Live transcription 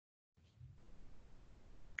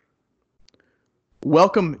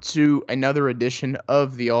Welcome to another edition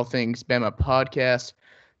of the All Things Bama podcast,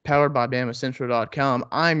 powered by BamaCentral.com.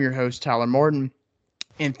 I'm your host, Tyler Martin,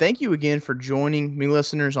 and thank you again for joining me,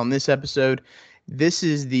 listeners, on this episode. This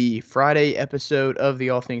is the Friday episode of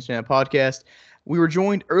the All Things Bama podcast. We were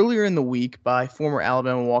joined earlier in the week by former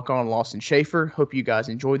Alabama walk-on Lawson Schaefer. Hope you guys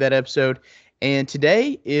enjoyed that episode. And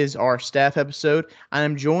today is our staff episode. I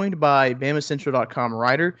am joined by BamaCentral.com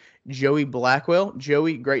writer Joey Blackwell.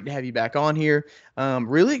 Joey, great to have you back on here.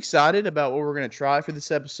 Really excited about what we're going to try for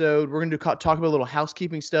this episode. We're going to talk about a little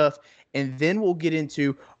housekeeping stuff, and then we'll get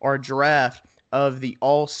into our draft of the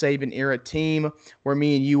All-Saban Era team, where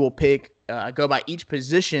me and you will go by each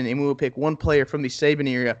position, and we will pick one player from the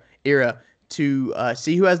Saban era to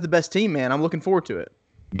see who has the best team, man. I'm looking forward to it.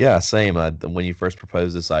 Yeah, same. When you first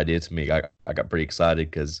proposed this idea to me, I got pretty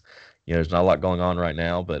excited because there's not a lot going on right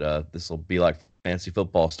now, but this will be like fantasy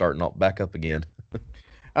football starting back up again.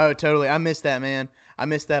 Oh, totally. I miss that, man. I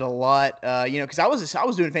miss that a lot. Because I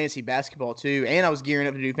was doing fantasy basketball too, and I was gearing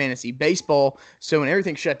up to do fantasy baseball. So when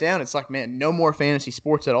everything shut down, it's like, man, no more fantasy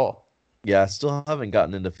sports at all. Yeah, I still haven't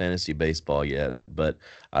gotten into fantasy baseball yet, but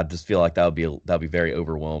I just feel like that'd be very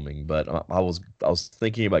overwhelming. But I was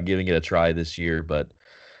thinking about giving it a try this year, but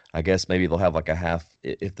I guess maybe they'll have like a half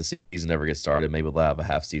if the season ever gets started. Maybe they'll have a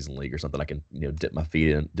half season league or something. I can dip my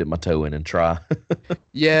toe in and try.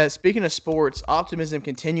 Yeah, speaking of sports, optimism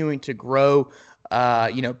continuing to grow.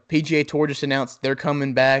 PGA Tour just announced they're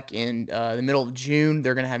coming back in the middle of June.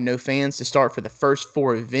 They're going to have no fans to start for the first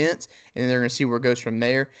four events, and then they're going to see where it goes from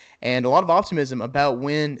there. And a lot of optimism about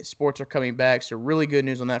when sports are coming back. So really good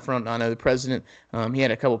news on that front. I know the president, he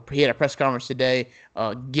had a press conference today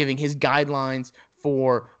giving his guidelines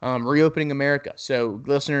for reopening America. So,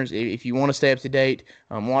 listeners, if you want to stay up to date,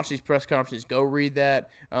 watch these press conferences. Go read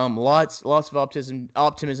that. Lots of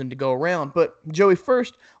optimism to go around. But Joey,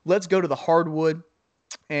 first, let's go to the hardwood.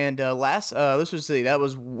 And let's just see, that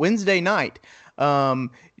was Wednesday night.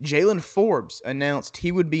 Jalen Forbes announced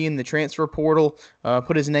he would be in the transfer portal,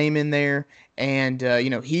 put his name in there, and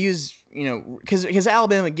he is, because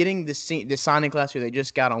Alabama getting the signing class who they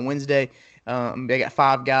just got on Wednesday. They got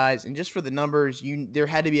five guys, and just for the numbers, there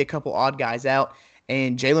had to be a couple odd guys out,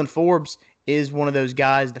 and Jalen Forbes is one of those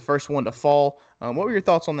guys, the first one to fall. What were your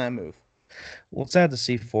thoughts on that move? Well, it's sad to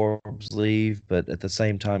see Forbes leave, but at the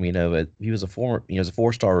same time, he was he was a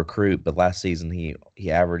four-star recruit, but last season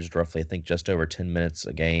he averaged roughly, I think, just over 10 minutes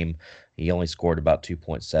a game. He only scored about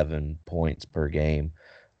 2.7 points per game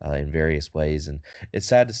in various ways, and it's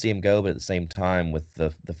sad to see him go. But at the same time, with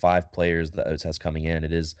the five players that Oates has coming in,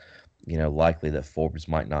 it is likely that Forbes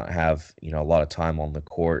might not have, a lot of time on the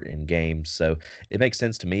court in games. So it makes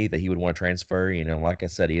sense to me that he would want to transfer. Like I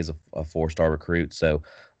said, he is a four-star recruit. So,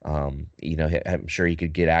 I'm sure he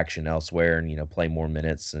could get action elsewhere and, play more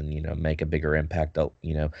minutes and, make a bigger impact.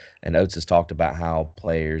 And Oates has talked about how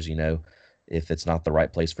players, if it's not the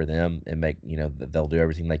right place for them and they'll do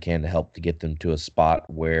everything they can to help to get them to a spot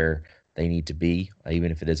where they need to be,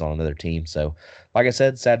 even if it is on another team. So, like I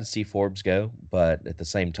said, sad to see Forbes go, but at the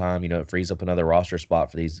same time, it frees up another roster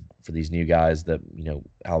spot for these new guys that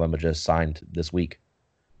Alabama just signed this week.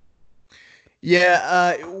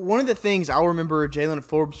 Yeah, one of the things I'll remember Jalen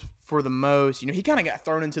Forbes for the most, he kind of got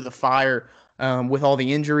thrown into the fire with all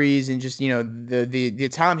the injuries and just the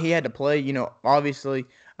time he had to play. Obviously,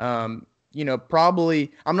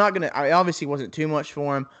 probably I obviously wasn't too much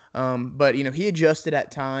for him, but he adjusted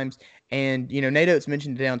at times. And, Nate Oates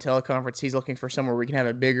mentioned today on teleconference he's looking for somewhere where he can have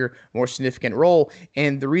a bigger, more significant role.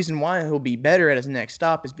 And the reason why he'll be better at his next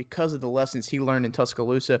stop is because of the lessons he learned in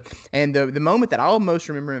Tuscaloosa. And the moment that I'll most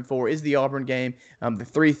remember him for is the Auburn game, the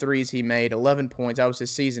 3 threes he made, 11 points. That was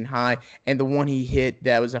his season high. And the one he hit,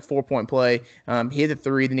 that was a 4-point play. He hit the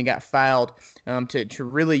three, then he got fouled to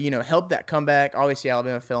really, help that comeback. Obviously,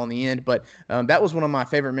 Alabama fell in the end. But that was one of my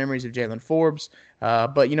favorite memories of Jalen Forbes.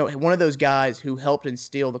 But one of those guys who helped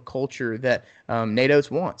instill the culture that Nate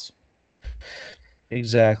Oates wants.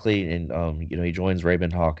 Exactly. And, he joins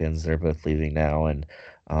Raymond Hawkins. They're both leaving now. And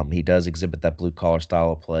he does exhibit that blue collar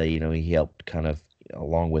style of play. He helped kind of,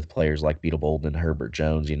 along with players like Beetle Bolden and Herbert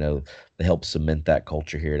Jones, they helped cement that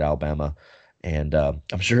culture here at Alabama. And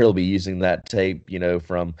I'm sure he'll be using that tape,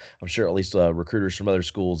 I'm sure at least recruiters from other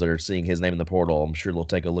schools that are seeing his name in the portal. I'm sure they'll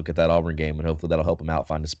take a look at that Auburn game and hopefully that'll help him out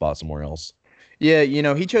find a spot somewhere else. Yeah,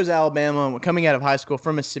 he chose Alabama coming out of high school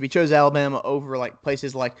from Mississippi. He chose Alabama over like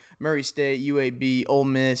places like Murray State, UAB, Ole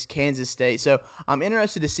Miss, Kansas State. So I'm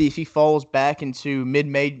interested to see if he falls back into mid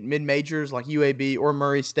majors like UAB or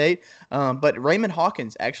Murray State. But Raymond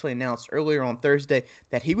Hawkins actually announced earlier on Thursday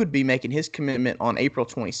that he would be making his commitment on April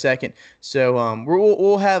 22nd. So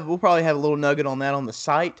we'll probably have a little nugget on that on the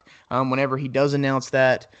site whenever he does announce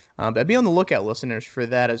that. But be on the lookout, listeners, for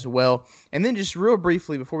that as well. And then just real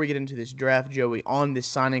briefly before we get into this draft, Joey, on this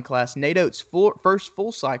signing class, Nate Oates' first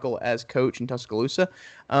full cycle as coach in Tuscaloosa.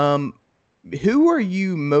 Um, who are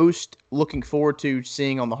you most looking forward to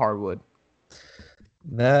seeing on the hardwood?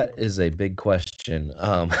 That is a big question.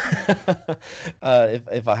 If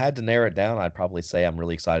I had to narrow it down, I'd probably say I'm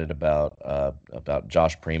really excited about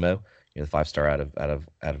Josh Primo, the 5 star out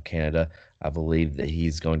of Canada. I believe that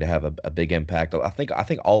he's going to have a big impact. I think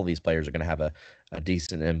all of these players are going to have a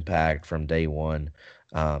decent impact from day one.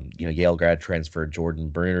 Yale grad transfer Jordan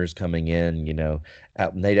Bruner's coming in.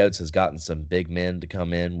 Nate Oates has gotten some big men to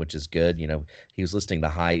come in, which is good. He was listing the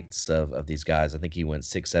heights of these guys. I think he went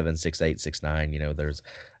 6'7", 6'8", 6'9". There's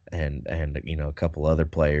and a couple other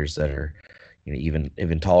players that are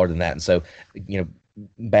even taller than that. And so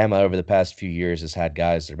Bama over the past few years has had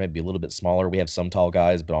guys that are maybe a little bit smaller. We have some tall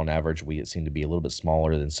guys, but on average, we seem to be a little bit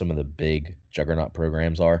smaller than some of the big juggernaut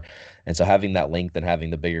programs are. And so having that length and having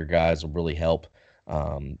the bigger guys will really help.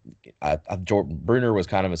 Jordan Bruner was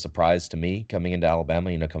kind of a surprise to me coming into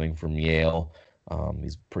Alabama, coming from Yale.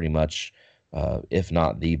 He's pretty much, if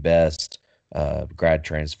not the best grad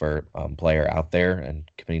transfer player out there and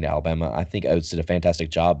coming to Alabama. I think Oates did a fantastic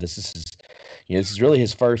job. This is really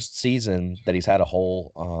his first season that he's had a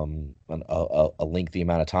lengthy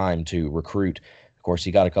amount of time to recruit. Of course,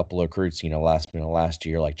 he got a couple of recruits, last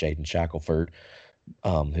year, like Jaden Shackelford,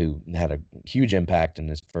 who had a huge impact in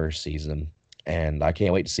his first season. And I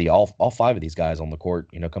can't wait to see all 5 of these guys on the court,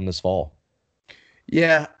 come this fall.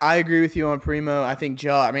 Yeah, I agree with you on Primo. I think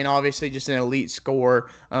obviously just an elite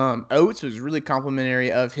scorer. Oates was really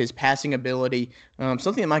complimentary of his passing ability,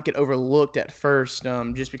 something that might get overlooked at first,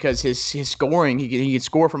 just because his scoring, he could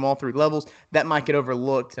score from all 3 levels. That might get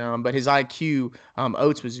overlooked, but his IQ,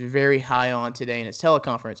 Oates was very high on today in his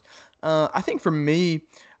teleconference. I think for me,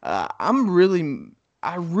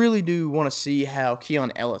 I really do want to see how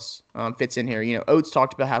Keon Ellis fits in here. Oates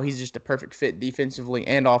talked about how he's just a perfect fit defensively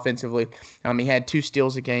and offensively. He had 2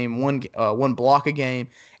 steals a game, one block a game,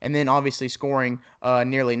 and then obviously scoring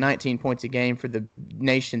nearly 19 points a game for the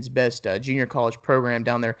nation's best junior college program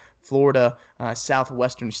down there, Florida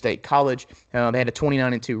Southwestern State College. They had a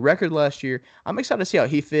 29-2 record last year. I'm excited to see how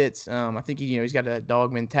he fits. I think he's got a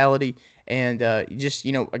dog mentality. And just,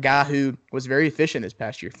 a guy who was very efficient this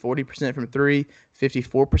past year, 40% from 3,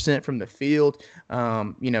 54% from the field.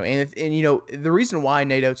 And the reason why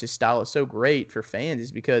Nate Oates' style is so great for fans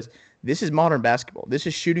is because this is modern basketball. This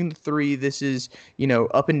is shooting the 3. This is,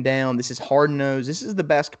 up and down. This is hard nose. This is the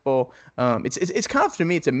basketball. It's kind of, to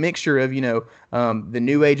me, it's a mixture of, the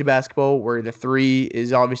new age of basketball where the 3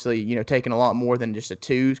 is obviously, taking a lot more than just a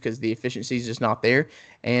 2 because the efficiency is just not there.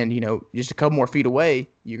 And, just a couple more feet away,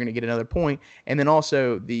 you're going to get another point. And then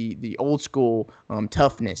also the old school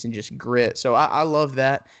toughness and just grit. So I love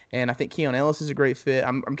that. And I think Keon Ellis is a great fit.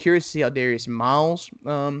 I'm curious to see how Darius Miles,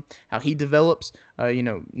 how he develops.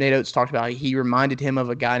 Nate Oates talked about how he reminded him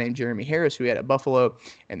of a guy named Jeremy Harris who he had at Buffalo.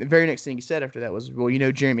 And the very next thing he said after that was, well,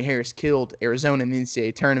 Jeremy Harris killed Arizona in the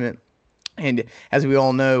NCAA tournament. And as we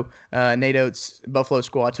all know, Nate Oates' Buffalo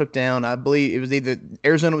squad took down, I believe it was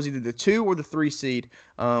Arizona was either the 2 or the 3 seed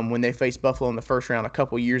when they faced Buffalo in the first round a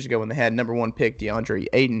couple years ago when they had number 1 pick DeAndre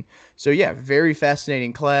Ayton. So, yeah, very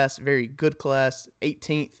fascinating class, very good class,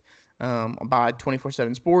 18th by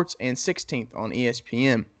 24/7 Sports and 16th on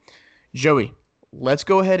ESPN. Joey, let's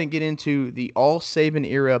go ahead and get into the All-Saban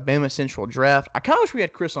Era Bama Central Draft. I kind of wish we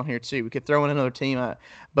had Chris on here too. We could throw in another team,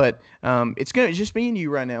 but it's just me and you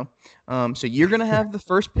right now. So you're gonna have the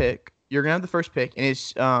first pick. You're gonna have the first pick, and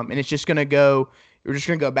it's just gonna go. We're just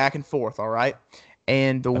gonna go back and forth. All right.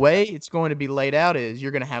 And the way it's going to be laid out is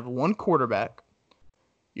you're gonna have one quarterback.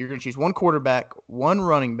 You're gonna choose one quarterback, one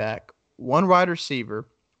running back, one wide receiver,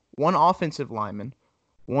 one offensive lineman,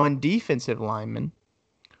 one defensive lineman,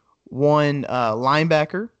 one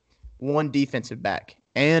linebacker, one defensive back,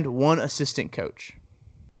 and one assistant coach.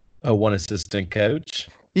 Oh, one assistant coach.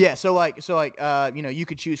 Yeah, so you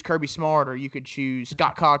could choose Kirby Smart or you could choose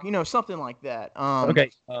Scott Cock, something like that. Okay.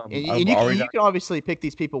 And you can obviously pick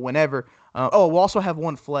these people whenever. We'll also have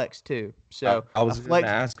one flex too. So I was going to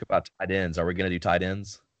ask about tight ends. Are we going to do tight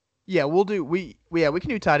ends? Yeah, we can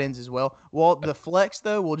do tight ends as well. Well, the flex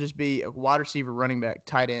though will just be a wide receiver, running back,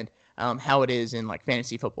 tight end. How it is in like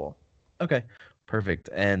fantasy football. Okay. Perfect.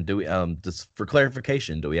 And do we just for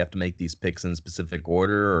clarification, do we have to make these picks in specific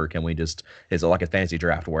order, or can we just is it like a fantasy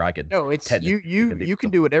draft where I could No, it's you. technically pick You a you can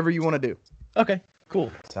deal? do whatever you want to do. Okay,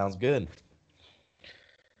 cool. Sounds good.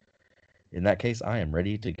 In that case, I am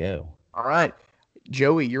ready to go. All right,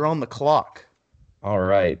 Joey, you're on the clock. All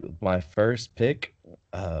right, my first pick,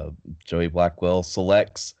 Joey Blackwell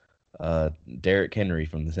selects Derrick Henry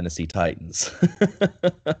from the Tennessee Titans,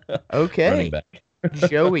 running Okay, back.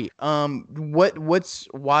 Joey.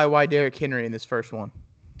 Why Derrick Henry in this first one?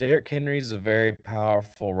 Derrick Henry's a very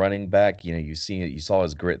powerful running back. You know, you saw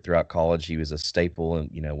his grit throughout college. He was a staple,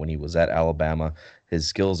 and when he was at Alabama, his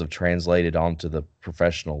skills have translated onto the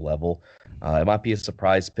professional level. It might be a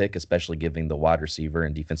surprise pick, especially given the wide receiver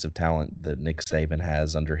and defensive talent that Nick Saban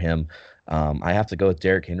has under him. I have to go with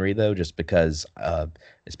Derrick Henry though, just because,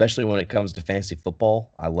 especially when it comes to fantasy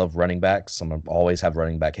football, I love running backs. I'm always have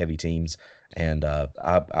running back heavy teams, and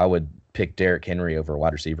I would pick Derrick Henry over a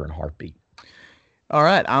wide receiver in a heartbeat. All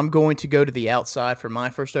right, I'm going to go to the outside for my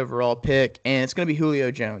first overall pick, and it's going to be Julio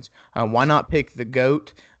Jones. Why not pick the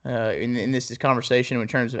GOAT in this conversation in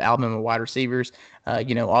terms of Alabama wide receivers?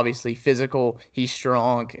 Obviously physical, he's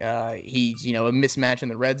strong, he's a mismatch in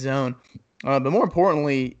the red zone, but more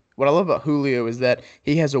importantly, what I love about Julio is that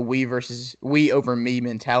he has a we over me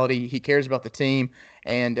mentality. He cares about the team,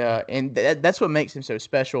 and that's what makes him so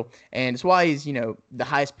special. And it's why he's the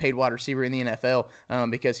highest paid wide receiver in the NFL,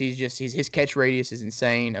 because his catch radius is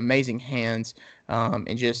insane, amazing hands,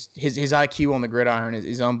 and just his IQ on the gridiron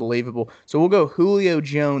is unbelievable. So we'll go Julio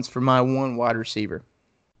Jones for my one wide receiver.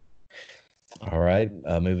 All right,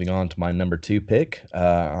 moving on to my number two pick.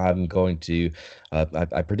 I'm going to.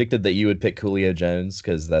 I predicted that you would pick Julio Jones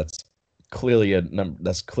because that's clearly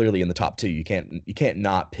that's clearly in the top two. You can't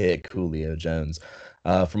not pick Julio Jones.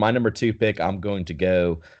 For my number two pick, I'm going to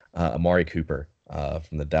go Amari Cooper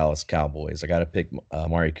from the Dallas Cowboys. I got to pick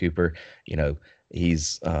Amari Cooper.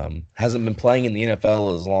 He's hasn't been playing in the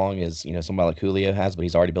NFL as long as somebody like Julio has, but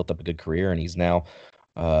he's already built up a good career, and he's now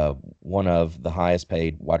one of the highest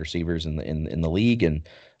paid wide receivers in the league, and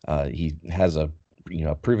he has a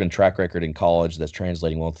proven track record in college that's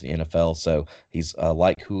translating well to the NFL. So he's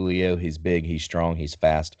like Julio. He's big, he's strong, he's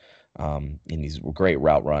fast, and he's a great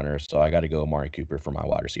route runner. So I got to go Amari Cooper for my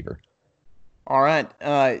wide receiver. All right.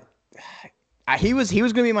 He was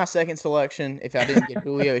going to be my second selection if I didn't get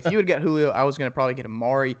Julio. If you had got Julio, I was going to probably get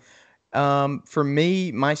Amari. For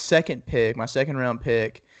me, my second round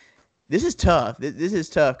pick. This is tough. This is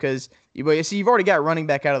tough because you've already got running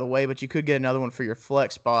back out of the way, but you could get another one for your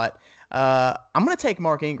flex spot. I'm going to take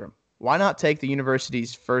Mark Ingram. Why not take the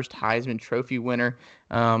university's first Heisman Trophy winner?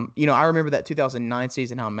 I remember that 2009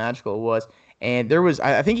 season, how magical it was. And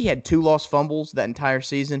I think he had 2 lost fumbles that entire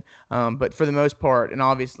season. But for the most part, and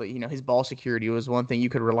obviously, his ball security was one thing you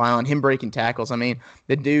could rely on. Him breaking tackles. I mean,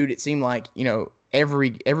 the dude, it seemed like,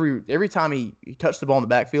 every time he touched the ball in the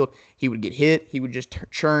backfield, he would get hit. He would just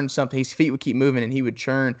churn something. His feet would keep moving, and he would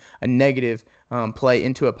churn a negative play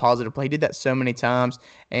into a positive play. He did that so many times.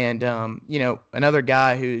 And, another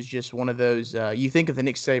guy who's just one of those, you think of the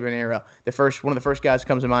Nick Saban era, one of the first guys who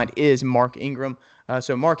comes to mind is Mark Ingram.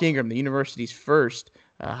 So Mark Ingram, the university's first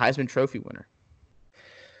Heisman Trophy winner.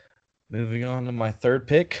 Moving on to my third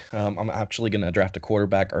pick, I'm actually going to draft a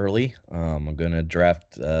quarterback early. I'm going to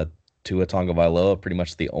draft Tua Tagovailoa, pretty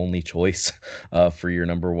much the only choice for your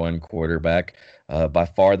number one quarterback. By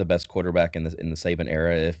far the best quarterback in the Saban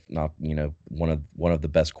era, if not one of the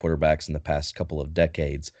best quarterbacks in the past couple of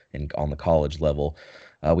decades on the college level.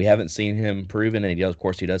 We haven't seen him proven, and of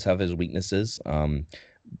course he does have his weaknesses.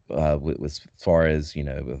 With as far as I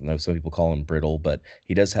know some people call him brittle, but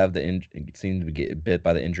he does have seems to get bit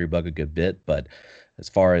by the injury bug a good bit. But as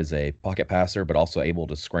far as a pocket passer, but also able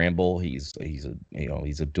to scramble, he's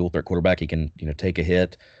a dual threat quarterback. He can take a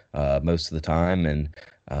hit most of the time, and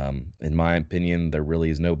in my opinion, there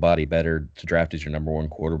really is nobody better to draft as your number one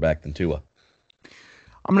quarterback than Tua.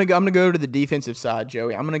 I'm gonna go to the defensive side,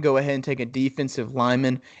 Joey. I'm gonna go ahead and take a defensive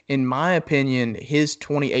lineman. In my opinion, his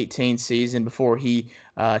 2018 season before he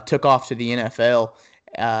took off to the NFL,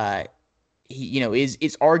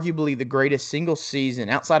 is arguably the greatest single season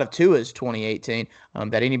outside of Tua's 2018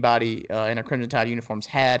 that anybody in a Crimson Tide uniforms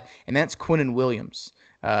had, and that's Quinnen Williams.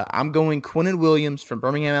 I'm going Quinnen Williams from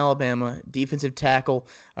Birmingham, Alabama, defensive tackle.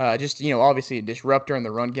 Obviously a disruptor in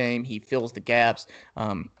the run game. He fills the gaps.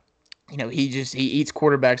 He eats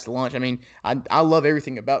quarterbacks lunch. I mean, I love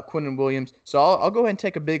everything about Quinnen Williams. So I'll go ahead and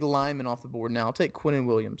take a big lineman off the board now. I'll take Quinnen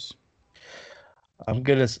Williams. I'm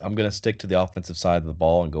gonna stick to the offensive side of the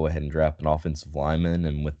ball and go ahead and draft an offensive lineman.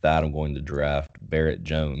 And with that, I'm going to draft Barrett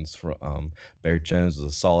Jones. Barrett Jones is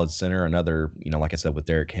a solid center. Another, like I said with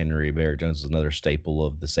Derrick Henry, Barrett Jones is another staple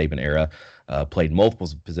of the Saban era. Played multiple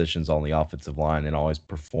positions on the offensive line and always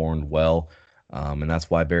performed well. And that's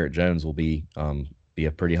why Barrett Jones will be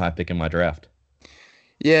a pretty high pick in my draft.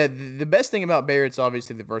 Yeah, the best thing about Barrett's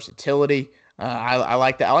obviously the versatility. I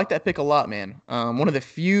like that. I like that pick a lot, man. One of the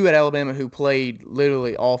few at Alabama who played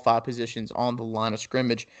literally all five positions on the line of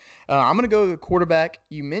scrimmage. I'm gonna go to the quarterback.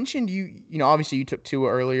 You mentioned obviously you took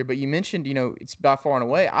Tua earlier, but you mentioned it's by far and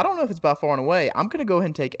away. I don't know if it's by far and away. I'm gonna go ahead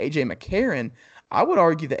and take AJ McCarron. I would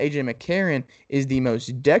argue that AJ McCarron is the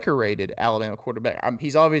most decorated Alabama quarterback.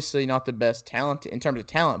 He's obviously not the best talent in terms of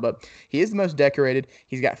talent, but he is the most decorated.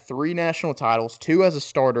 He's got 3 national titles, 2 as a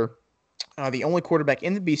starter. The only quarterback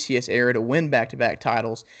in the BCS era to win back-to-back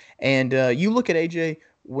titles. And you look at AJ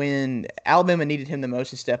when Alabama needed him the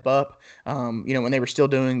most to step up. When they were still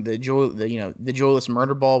doing the joyless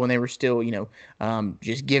murder ball, when they were still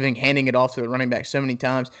just handing it off to the running back so many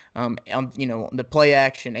times. The play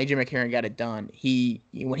action, AJ McCarron got it done.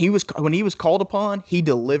 When he was called upon, he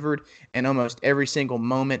delivered in almost every single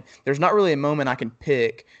moment. There's not really a moment I can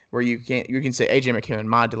pick where you can say AJ McCarron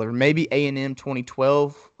might deliver. Maybe A&M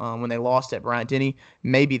 2012 when they lost at Bryant Denny,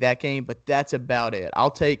 maybe that game, but that's about it.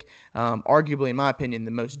 I'll take arguably, in my opinion,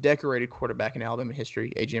 the most decorated quarterback in Alabama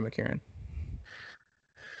history, AJ McCarron.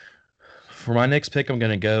 For my next pick, I'm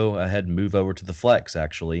going to go ahead and move over to the flex,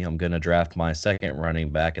 actually. I'm going to draft my second running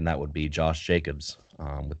back, and that would be Josh Jacobs.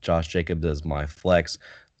 With Josh Jacobs as my flex,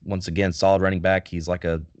 once again, solid running back. He's like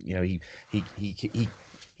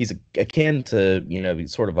he's akin to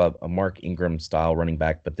he's sort of a Mark Ingram style running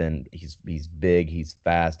back, but then he's big, he's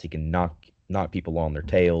fast, he can knock people on their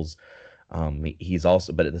tails. He's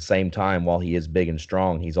also, but at the same time, while he is big and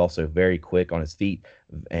strong, he's also very quick on his feet,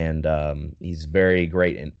 and he's very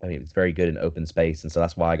great. And I mean, it's very good in open space, and so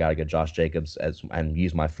that's why I got to go Josh Jacobs and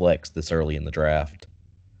use my flex this early in the draft.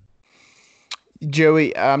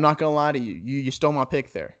 Joey, I'm not gonna lie to you. You stole my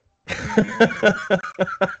pick there.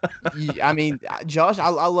 I mean, Josh, I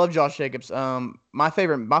love Josh Jacobs. My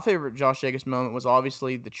favorite Josh Jacobs moment was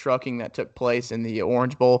obviously the trucking that took place in the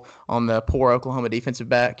Orange Bowl on the poor Oklahoma defensive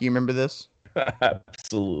back. You remember this?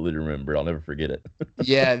 Absolutely remember. I'll never forget it.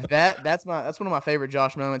 Yeah, that's one of my favorite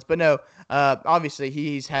Josh moments. But no, obviously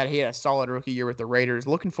he had a solid rookie year with the Raiders.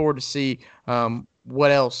 Looking forward to see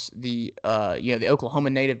what else the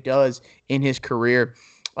Oklahoma native does in his career.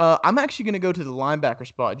 I'm actually going to go to the linebacker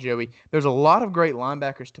spot, Joey. There's a lot of great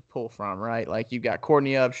linebackers to pull from, right? Like you've got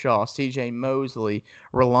Courtney Upshaw, C.J. Mosley,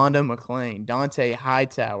 Rolando McClain, Dante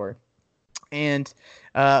Hightower, and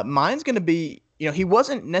mine's going to be, he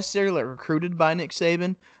wasn't necessarily recruited by Nick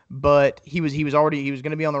Saban, but he was going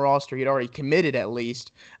to be on the roster. He'd already committed at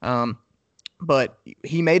least, but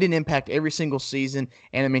he made an impact every single season,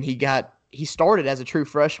 and I mean he started as a true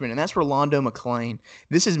freshman, and that's Rolando McClain.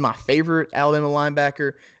 This is my favorite Alabama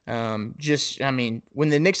linebacker. When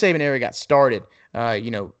the Nick Saban era got started,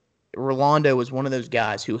 Rolando was one of those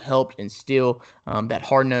guys who helped instill that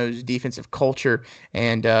hard-nosed defensive culture.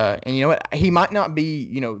 And you know what? He might not be,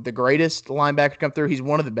 the greatest linebacker to come through. He's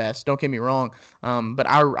one of the best. Don't get me wrong. But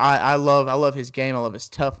I love his game. I love his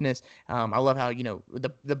toughness. I love how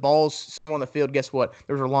the ball's on the field. Guess what?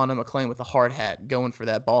 There's Rolando McClain with a hard hat going for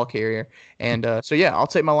that ball carrier. And so yeah, I'll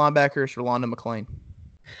take my linebackers, Rolando McClain.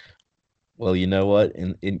 Well, you know what?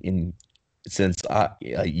 In since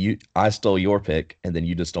I stole your pick and then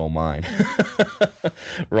you just stole mine.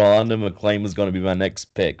 Rolando McClain was going to be my next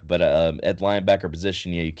pick, but at linebacker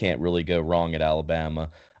position, you can't really go wrong at Alabama.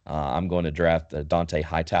 I'm going to draft Dante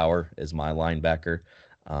Hightower as my linebacker.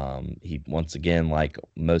 He once again, like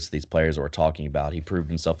most of these players that we're talking about, he proved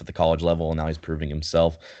himself at the college level, and now he's proving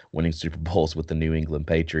himself, winning Super Bowls with the New England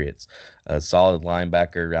Patriots. A solid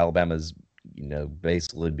linebacker. Alabama's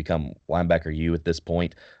basically become linebacker U at this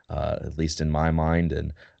point, at least in my mind.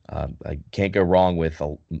 And I can't go wrong with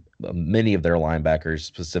many of their linebackers,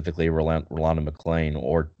 specifically Rolando McClain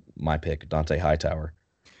or my pick, Dante Hightower.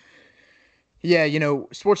 Yeah,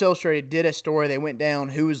 Sports Illustrated did a story. They went down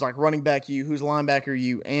who was like running back U, who's linebacker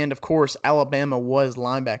U, and of course Alabama was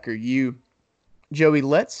linebacker U. Joey,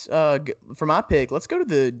 for my pick, let's go to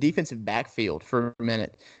the defensive backfield for a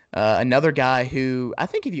minute. Another guy who I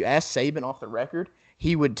think if you ask Saban off the record,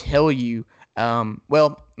 he would tell you.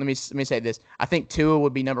 Well, let me say this. I think Tua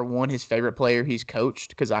would be number one, his favorite player he's coached,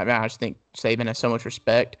 because I just think Saban has so much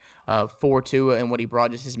respect for Tua and what he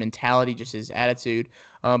brought, just his mentality, just his attitude.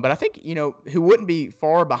 But I think who wouldn't be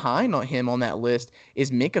far behind on him on that list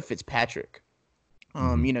is Minkah Fitzpatrick.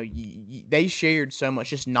 Hmm. They shared so much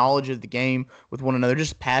just knowledge of the game with one another,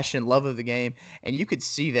 just passion, love of the game, and you could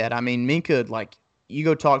see that. I mean, Minka, like you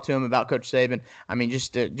go talk to him about Coach Saban. I mean,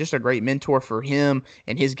 just a great mentor for him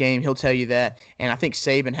and his game. He'll tell you that, and I think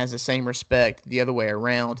Saban has the same respect the other way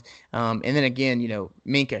around. And then again,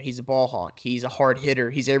 Minka, he's a ball hawk. He's a hard hitter.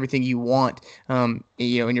 He's everything you want. In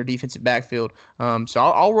your defensive backfield. So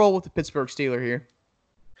I'll roll with the Pittsburgh Steeler here.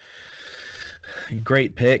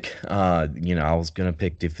 Great pick. I was going to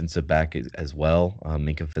pick defensive back as well.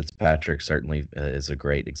 Minka Fitzpatrick certainly is a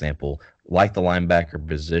great example. Like the linebacker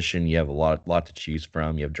position, you have a lot to choose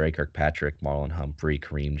from. You have Drake Kirkpatrick, Marlon Humphrey,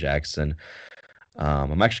 Kareem Jackson.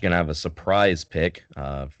 I'm actually going to have a surprise pick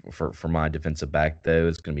for my defensive back, though.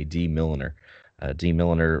 It's going to be D. Milliner. D.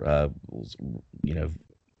 Milliner was,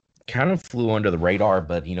 kind of flew under the radar,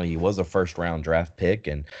 but, he was a first-round draft pick,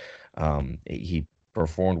 and he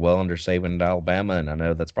performed well under Saban at Alabama, and I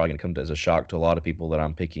know that's probably going to come as a shock to a lot of people that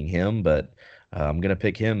I'm picking him, but I'm going to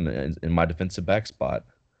pick him in my defensive back spot.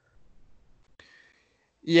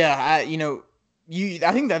 Yeah, I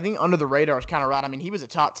think under the radar is kind of right. I mean, he was a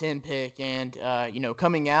top 10 pick, and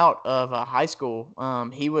coming out of high school,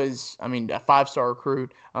 he was, I mean, a 5-star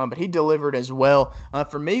recruit, but he delivered as well.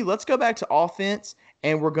 For me, let's go back to offense,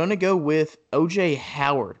 and we're gonna go with OJ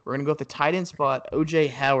Howard. We're gonna go with the tight end spot, OJ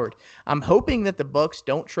Howard. I'm hoping that the Bucks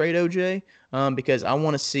don't trade OJ, because I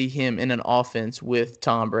want to see him in an offense with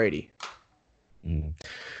Tom Brady. Mm.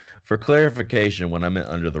 For clarification, when I meant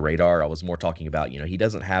under the radar, I was more talking about, he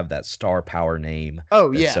doesn't have that star power name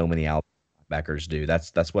Oh that yeah, so many linebackers do.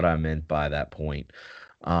 That's what I meant by that point.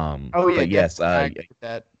 oh yeah, But yes, definitely. I agree with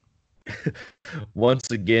that. once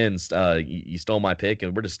again, you stole my pick,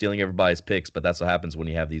 and we're just stealing everybody's picks. But that's what happens when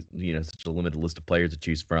you have these, such a limited list of players to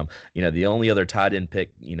choose from. The only other tight end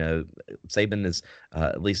pick, Saban is,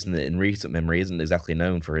 at least in recent memory, isn't exactly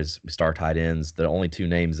known for his star tight ends. The only two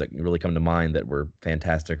names that really come to mind that were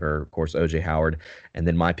fantastic are, of course, OJ Howard, and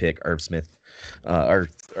then my pick, Irv Smith. Irv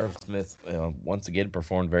Smith, once again,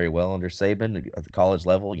 performed very well under Saban at the college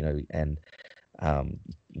level, and um,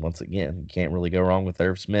 once again, you can't really go wrong with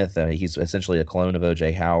Irv Smith. He's essentially a clone of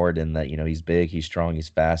OJ Howard in that, he's big, he's strong, he's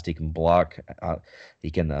fast, he can block, he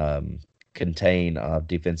can contain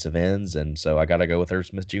defensive ends. And so I got to go with Irv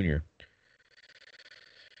Smith Jr.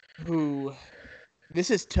 Who This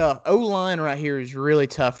is tough. O line right here is really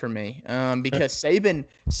tough for me, because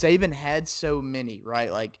Saban had so many,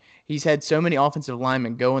 right? Like he's had so many offensive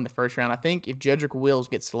linemen go in the first round. I think if Jedrick Wills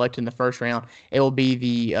gets selected in the first round, it will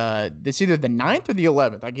be it's either the ninth or the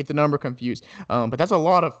 11th. I get the number confused, but that's a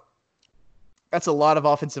lot of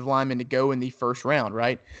offensive linemen to go in the first round,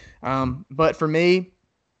 right? But for me,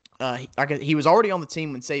 he was already on the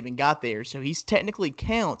team when Saban got there, so he's technically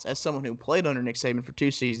counts as someone who played under Nick Saban for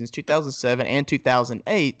 2 seasons, 2007 and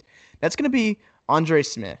 2008. That's going to be Andre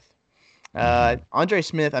Smith. Mm-hmm. Andre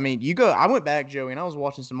Smith. I mean, I went back, Joey, and I was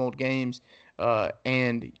watching some old games,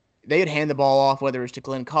 and they would hand the ball off, whether it was to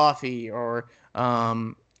Glenn Coffey or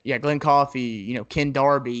Glenn Coffey, Ken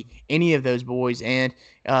Darby, any of those boys. And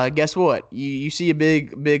guess what? You see a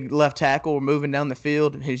big left tackle moving down the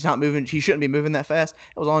field. He's not moving. He shouldn't be moving that fast.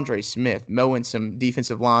 It was Andre Smith mowing some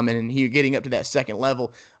defensive linemen, and he getting up to that second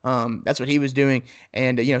level. That's what he was doing.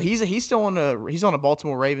 And he's still he's on the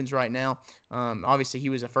Baltimore Ravens right now. Obviously, he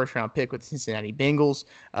was a first round pick with the Cincinnati Bengals.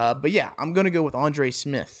 But yeah, I'm gonna go with Andre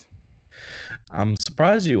Smith. I'm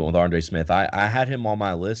surprised you went with Andre Smith. I had him on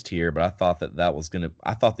my list here, but I thought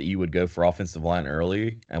I thought that you would go for offensive line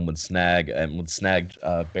early and would snag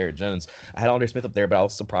Barrett Jones. I had Andre Smith up there, but I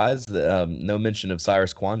was surprised that no mention of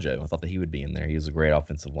Cyrus Kwanjo. I thought that he would be in there. He was a great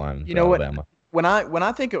offensive lineman You for know what? Alabama. When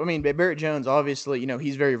I think of, I mean, Barrett Jones, obviously,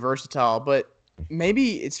 he's very versatile, but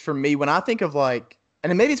maybe it's for me when I think of like,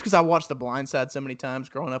 and maybe it's because I watched The Blind Side so many times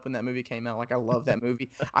growing up when that movie came out. Like I love that movie.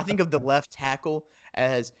 I think of the left tackle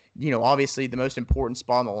as obviously the most important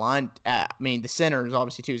spot on the line. I mean, the center is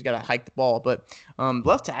obviously too. He's got to hike the ball, but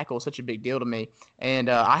left tackle is such a big deal to me. And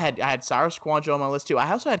I had Cyrus Kwanjo on my list too. I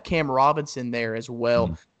also had Cam Robinson there as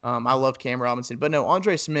well. I love Cam Robinson, but no,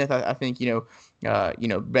 Andre Smith. I think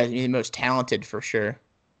the most talented for sure.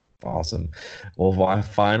 Awesome. Well, my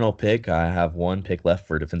final pick, I have one pick left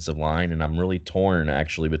for defensive line, and I'm really torn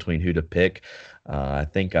actually between who to pick. I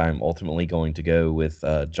think I'm ultimately going to go with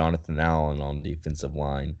Jonathan Allen on defensive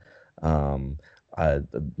line. Um,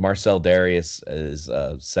 Marcel Darius is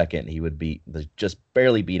second. He would just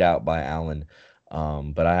barely beat out by Allen.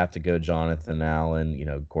 But I have to go Jonathan Allen.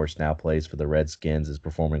 Of course, now plays for the Redskins, is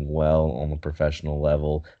performing well on the professional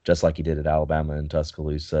level, just like he did at Alabama and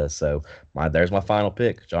Tuscaloosa. So there's my final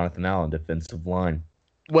pick, Jonathan Allen, defensive line.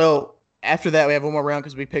 Well, after that, we have one more round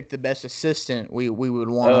because we picked the best assistant we would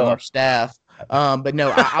want on Uh, our staff. But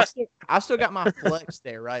no, I've still got my flex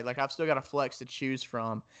there, right? Like I've still got a flex to choose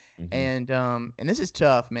from, Hmm. and this is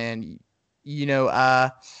tough, man. You know,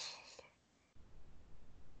 I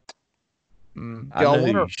do I know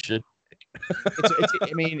who want to? you should. It's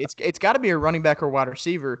I mean it's got to be a running back or wide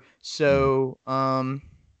receiver. Mhm. So I'm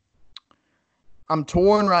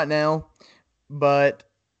torn right now, but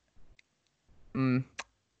mm,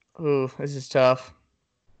 this is tough.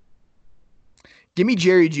 Give me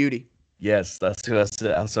Jerry Judy. Yes, that's what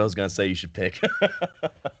I was gonna say. You should pick.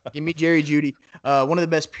 Give me Jerry Judy, one of the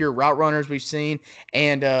best pure route runners we've seen.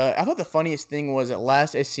 And I thought the funniest thing was at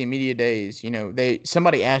last SC Media Days,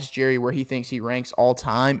 somebody asked Jerry where he thinks he ranks all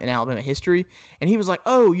time in Alabama history, and he was like,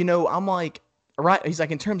 "Oh, I'm like." Right, he's like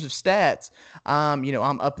in terms of stats,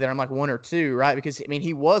 I'm up there. I'm like one or two, right? Because I mean,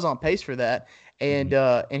 he was on pace for that,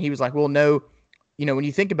 Mhm. and he was like, well, no, when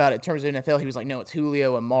you think about it in terms of NFL, he was like, no, it's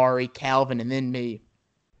Julio, Amari, Calvin, and then me.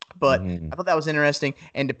 But Mhm. I thought that was interesting.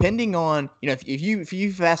 And depending on, if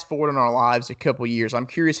you fast forward in our lives a couple years, I'm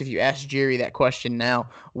curious if you asked Jerry that question now,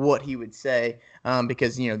 what he would say.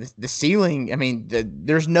 Because the ceiling. I mean,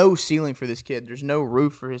 there's no ceiling for this kid. There's no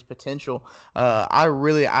roof for his potential. And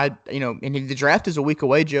the draft is a week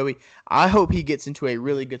away, Joey. I hope he gets into a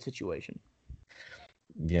really good situation.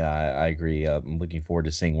 Yeah, I agree. I'm looking forward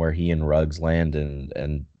to seeing where he and Ruggs land,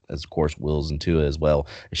 and as of course Wills and Tua as well.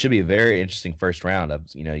 It should be a very interesting first round.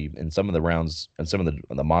 In some of the rounds and some of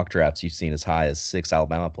the mock drafts, you've seen as high as 6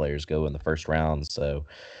 Alabama players go in the first round. So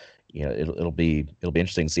it'll be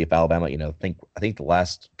interesting to see if Alabama. I think the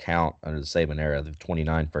last count under the Saban era, the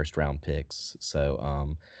 29 first round picks.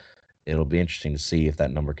 So it'll be interesting to see if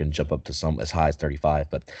that number can jump up to some as high as 35.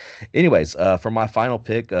 But, anyways, for my final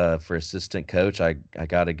pick for assistant coach, I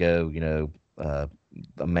got to go.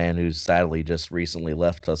 A man who's sadly just recently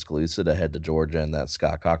left Tuscaloosa to head to Georgia, and that's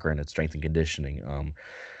Scott Cochran at strength and conditioning.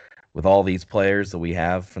 With all these players that we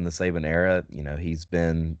have from the Saban era, he's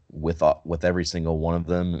been with every single one of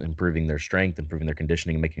them, improving their strength, improving their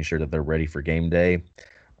conditioning, making sure that they're ready for game day.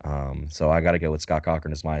 So I got to go with Scott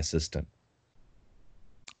Cochran as my assistant.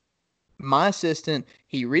 My assistant,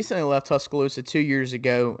 he recently left Tuscaloosa 2 years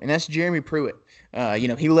ago, and that's Jeremy Pruitt.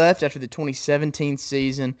 He left after the 2017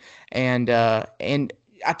 season, and I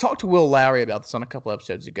talked to Will Lowry about this on a couple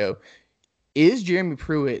episodes ago. Is Jeremy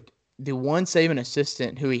Pruitt the one saving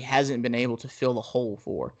assistant who he hasn't been able to fill the hole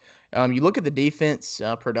for? You look at the defense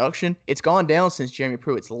production; it's gone down since Jeremy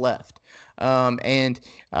Pruitt's left. And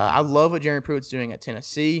I love what Jeremy Pruitt's doing at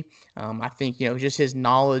Tennessee. I think just his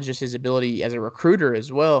knowledge, just his ability as a recruiter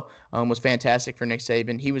as well was fantastic for Nick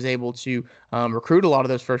Saban. He was able to recruit a lot of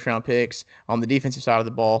those first round picks on the defensive side of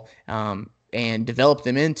the ball. And develop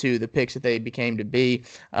them into the picks that they became to be.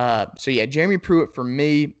 So yeah, Jeremy Pruitt for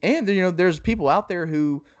me, and there's people out there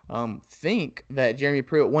who think that Jeremy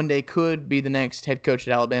Pruitt one day could be the next head coach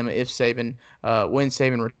at Alabama if when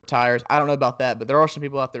Saban retires. I don't know about that, but there are some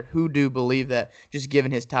people out there who do believe that, just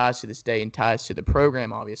given his ties to the state and ties to the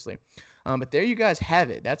program, obviously. But there you guys have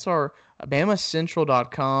it. That's our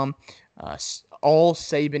BamaCentral.com all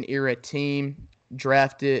Saban era team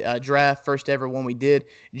draft first ever one we did.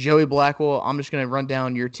 Joey Blackwell. I'm just going to run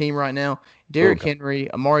down your team right now. Derrick Okay.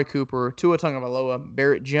 Henry, Amari Cooper, Tua Tagovailoa,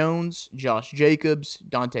 Barrett Jones, Josh Jacobs,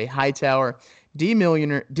 Dante Hightower, D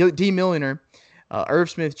Milliner, Irv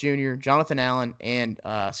Smith Jr., Jonathan Allen, and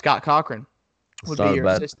Scott Cochran It's would be not as your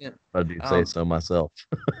bad. assistant. I do say Um, so myself.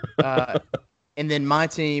 uh, and then my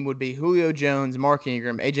team would be Julio Jones, Mark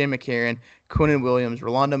Ingram, AJ McCarron, Quinnen Williams,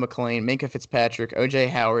 Rolando McClain, Minka Fitzpatrick, OJ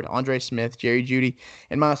Howard, Andre Smith, Jerry Judy,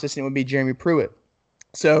 and my assistant would be Jeremy Pruitt.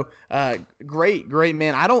 So great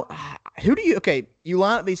man. I don't. Who do you? Okay, you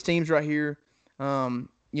line up these teams right here.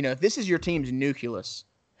 If this is your team's nucleus,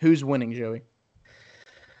 who's winning, Joey?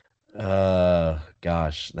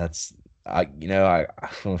 Gosh, that's I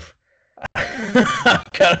I'm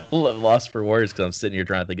kind of lost for words because I'm sitting here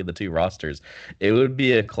trying to think of the two rosters. It would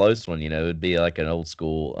be a close one. It would be like an old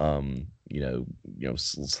school,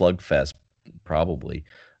 slugfest probably.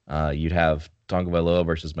 You'd have Tonga Vailoa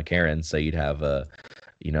versus McCarron, so you'd have a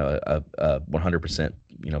 100%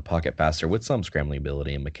 pocket passer with some scrambling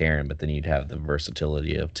ability in McCarron, but then you'd have the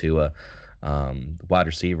versatility of Tua. Wide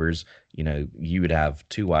receivers, you would have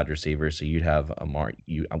two wide receivers, so you'd have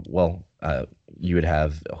you would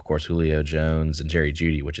have, of course, Julio Jones and Jerry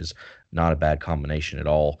Judy, which is not a bad combination at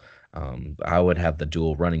all. I would have the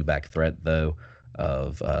dual running back threat though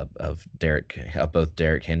of both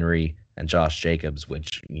Derrick Henry and Josh Jacobs,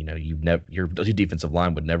 which your defensive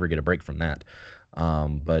line would never get a break from that.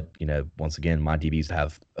 But once again, my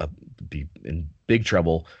DBs be in big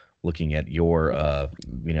trouble looking at your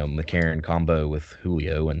McCarron combo with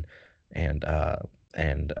Julio and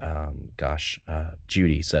and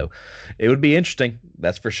Judy. So it would be interesting.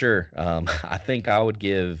 That's for sure. I think I would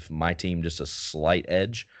give my team just a slight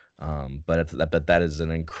edge. But that is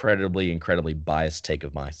an incredibly biased take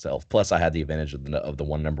of myself. Plus, I had the advantage of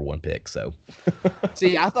the number one pick. So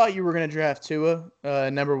See, I thought you were going to draft Tua,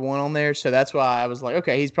 number one on there. So that's why I was like,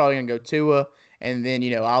 okay, he's probably going to go Tua. And then,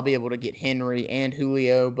 I'll be able to get Henry and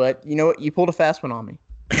Julio. But you know what? You pulled a fast one on me.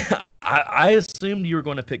 I assumed you were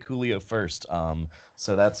going to pick Julio first.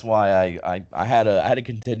 So that's why I had a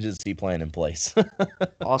contingency plan in place.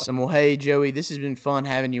 Awesome. Well, hey, Joey, this has been fun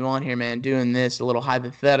having you on here, man, doing this, a little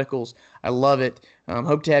hypotheticals. I love it.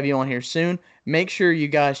 Hope to have you on here soon. Make sure you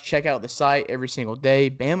guys check out the site every single day,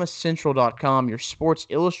 BamaCentral.com, your Sports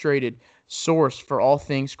Illustrated source for all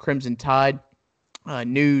things Crimson Tide.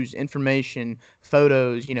 News, information,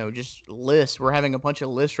 photos, just lists. We're having a bunch of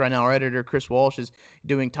lists right now. Our editor, Chris Walsh, is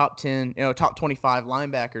doing top 10, top 25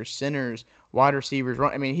 linebackers, centers, wide receivers.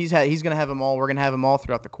 I mean, he's going to have them all. We're going to have them all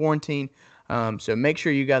throughout the quarantine. So make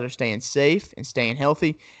sure you guys are staying safe and staying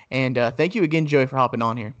healthy. And thank you again, Joey, for hopping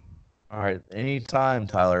on here. All right, anytime,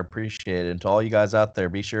 Tyler. Appreciate it. And to all you guys out there,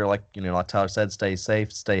 be sure, like Tyler said, stay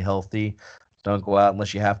safe, stay healthy. Don't go out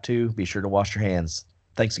unless you have to. Be sure to wash your hands.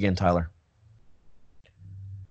 Thanks again, Tyler.